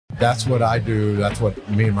that's what I do. That's what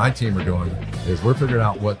me and my team are doing, is we're figuring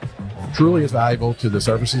out what truly is valuable to the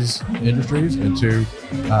services industries and to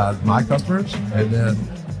my customers. And then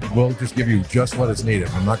we'll just give you just what is needed.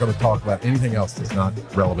 I'm not going to talk about anything else that's not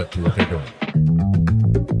relevant to what they're doing.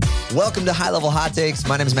 Welcome to High Level Hot Takes.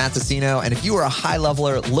 My name is Matt Tassino, and if you are a high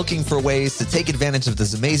leveler looking for ways to take advantage of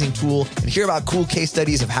this amazing tool and hear about cool case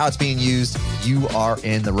studies of how it's being used, you are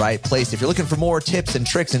in the right place. If you're looking for more tips and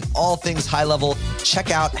tricks and all things high level,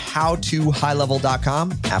 check out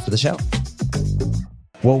howtohighlevel.com after the show.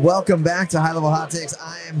 Well, welcome back to High Level Hot Takes.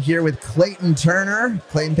 I am here with Clayton Turner.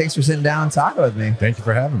 Clayton, thanks for sitting down and talking with me. Thank you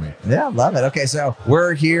for having me. Yeah, love it. Okay, so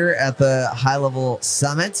we're here at the High Level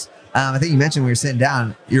Summit. I think you mentioned when we were sitting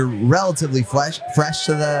down, you're relatively fresh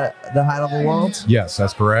to the high level world. Yes,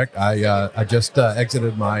 that's correct. I just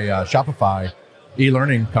exited my Shopify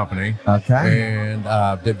e-learning company. Okay.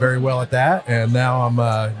 And did very well at that. And now I'm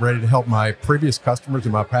ready to help my previous customers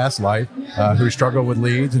in my past life who struggle with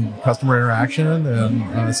leads and customer interaction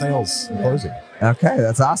and sales and closing. Okay,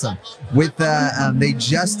 that's awesome. With they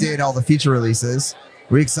just did all the feature releases.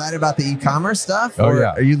 Were you excited about the e-commerce stuff? Oh, or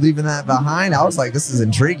yeah. Are you leaving that behind? I was like, this is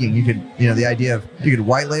intriguing. You could, the idea of you could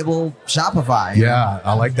white label Shopify. Yeah,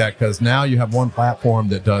 I like that because now you have one platform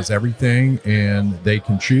that does everything, and they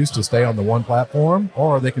can choose to stay on the one platform,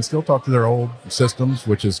 or they can still talk to their old systems,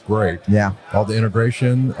 which is great. Yeah. All the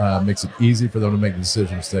integration makes it easy for them to make the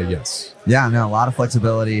decision to say yes. Yeah, no, a lot of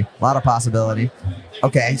flexibility, a lot of possibility.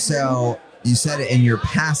 Okay, so you said it in your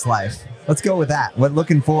past life. Let's go with that. What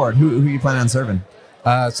looking forward? Who are you planning on serving?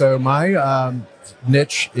 So my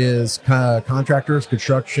niche is contractors,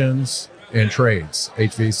 constructions, and trades.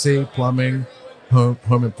 HVAC, plumbing, home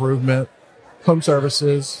improvement, home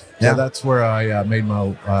services. Yeah. So that's where I made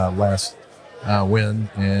my last win.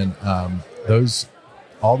 And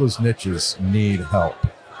all those niches need help.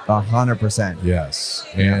 100%. Yes.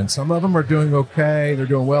 And some of them are doing okay. They're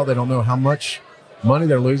doing well. They don't know how much money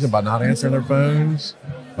they're losing by not answering their phones,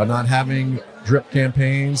 by not having drip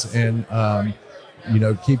campaigns, and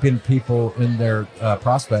keeping people in their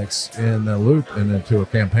prospects in the loop and into a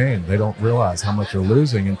campaign. They don't realize how much they're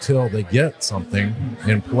losing until they get something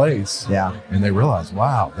in place. Yeah. And they realize,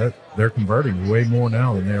 wow, they're converting way more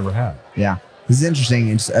now than they ever have. Yeah. This is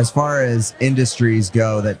interesting. As far as industries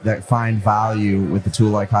go that find value with a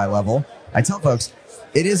tool like High Level, I tell folks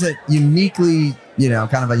it is a uniquely,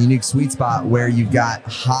 kind of a unique sweet spot where you've got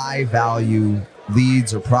high value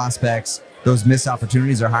leads or prospects. Those missed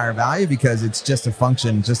opportunities are higher value because it's just a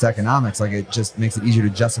function, just economics. Like it just makes it easier to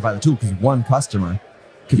justify the tool because one customer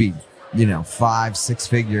could be, 5-6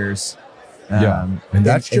 figures. And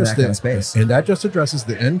that's just kind of space. And that just addresses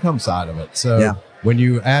the income side of it. So when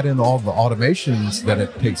you add in all the automations that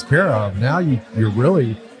it takes care of, now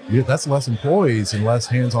that's less employees and less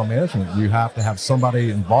hands-on management. You have to have somebody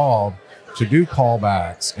involved to do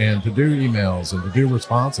callbacks and to do emails and to do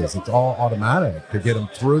responses. It's all automatic to get them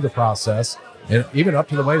through the process, and even up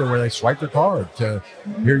to the way to where they swipe their card to,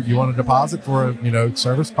 here, you want a deposit for a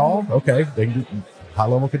service call? Okay, High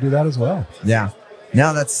Level could do that as well. Yeah,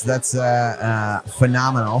 no, that's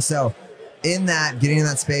phenomenal. So in that, getting in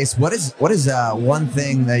that space, what is one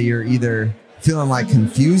thing that you're either feeling like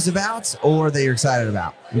confused about or that you're excited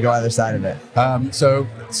about? You go either side of it. So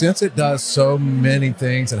since it does so many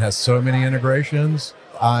things and has so many integrations,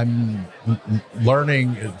 I'm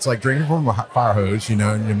learning. It's like drinking from a fire hose, and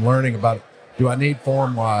I'm learning about, do I need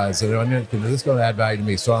form-wise? Is this going to add value to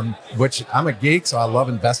me? So I'm a geek, so I love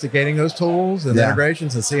investigating those tools and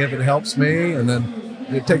integrations and seeing if it helps me. And then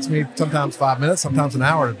it takes me sometimes 5 minutes, sometimes an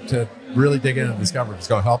hour to really dig in and discover if it's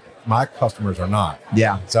going to help my customers or not.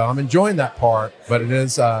 Yeah. So I'm enjoying that part, but it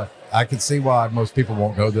is, I can see why most people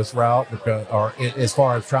won't go this route as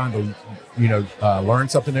far as trying to, learn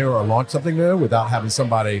something new or launch something new without having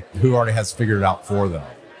somebody who already has figured it out for them.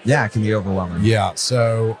 Yeah, it can be overwhelming. Yeah.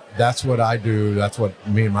 So that's what I do. That's what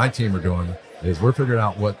me and my team are doing, is we're figuring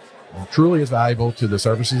out what truly is valuable to the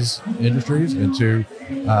services industries and to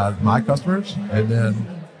my customers. And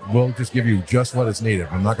then we'll just give you just what is needed.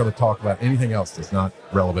 I'm not going to talk about anything else that's not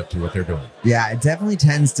relevant to what they're doing. Yeah, it definitely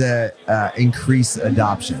tends to increase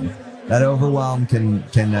adoption. That overwhelm can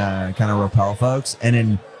kind of repel folks. And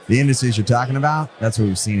in the industries you're talking about, that's what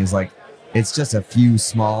we've seen is like, it's just a few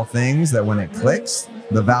small things that when it clicks,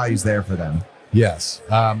 the value's there for them. Yes.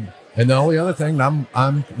 And the only other thing I'm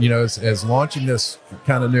as launching this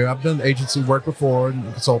kind of new, I've done agency work before and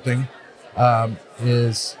consulting,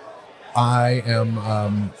 is I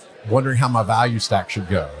am wondering how my value stack should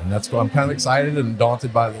go. And that's what I'm kind of excited and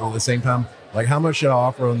daunted by at the same time. Like, how much should I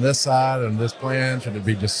offer on this side and this plan? Should it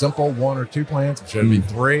be just simple 1 or 2 plans? Should it be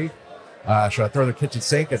 3? Should I throw the kitchen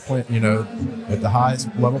sink at at the highest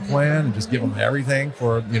level plan and just give them everything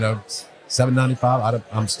for $795?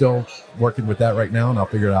 I'm still working with that right now, and I'll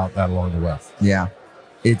figure it out that along the way. Yeah,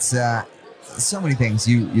 it's so many things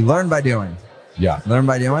you learn by doing. Yeah, learn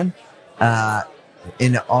by doing.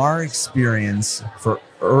 In our experience, for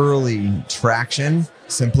early traction,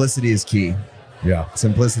 simplicity is key. Yeah,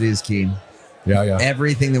 simplicity is key. Yeah.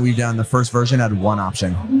 Everything that we've done, the first version had one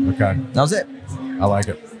option. Okay, that was it. I like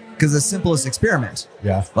it. Because the simplest experiment.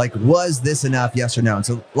 Yeah. Like, was this enough? Yes or no? And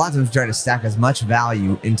so a lot of times we try to stack as much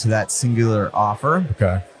value into that singular offer.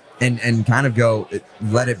 Okay. And kind of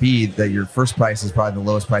let it be that your first price is probably the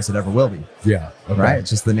lowest price it ever will be. Yeah. Okay. Right.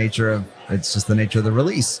 It's just the nature of the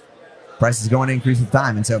release. Price is going to increase with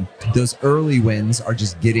time. And so those early wins are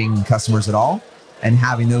just getting customers at all and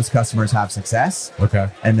having those customers have success. Okay.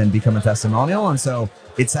 And then become a testimonial. And so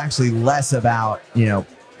it's actually less about,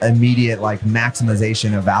 immediate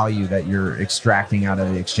maximization of value that you're extracting out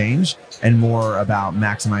of the exchange, and more about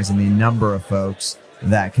maximizing the number of folks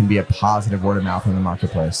that can be a positive word of mouth in the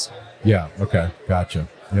marketplace. Yeah. Okay. Gotcha.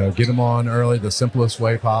 Get them on early, the simplest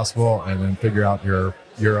way possible, and then figure out your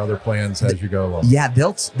other plans as you go along. Yeah.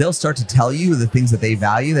 They'll start to tell you the things that they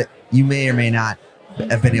value that you may or may not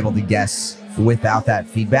have been able to guess without that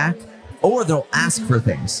feedback. Or they'll ask for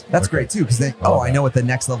things. That's great too, because then, I know what the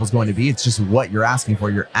next level is going to be. It's just what you're asking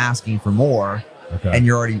for. You're asking for more, and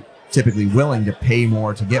you're already typically willing to pay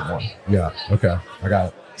more to get more. Yeah. Okay. I got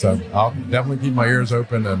it. So I'll definitely keep my ears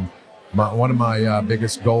open. And one of my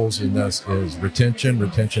biggest goals in this is retention.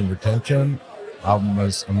 I'm going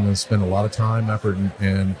to spend a lot of time, effort,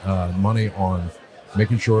 and money on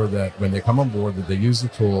making sure that when they come on board, that they use the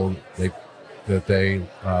tool, that they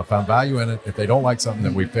found value in it. If they don't like something,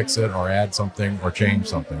 that we fix it or add something or change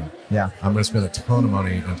something. Yeah. I'm going to spend a ton of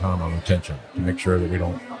money and time on retention to make sure that we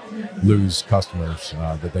don't lose customers,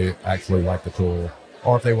 that they actually like the tool,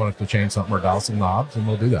 or if they want us to change something or dial some knobs, and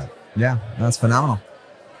we'll do that. Yeah, that's phenomenal.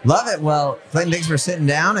 Love it. Well, Clayton, thanks for sitting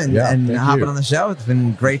down and hopping on the show. It's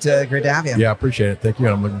been great to have you. Yeah, I appreciate it. Thank you.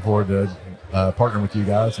 I'm looking forward to partnering with you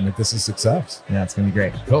guys and make this a success. Yeah, it's going to be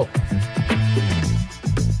great. Cool.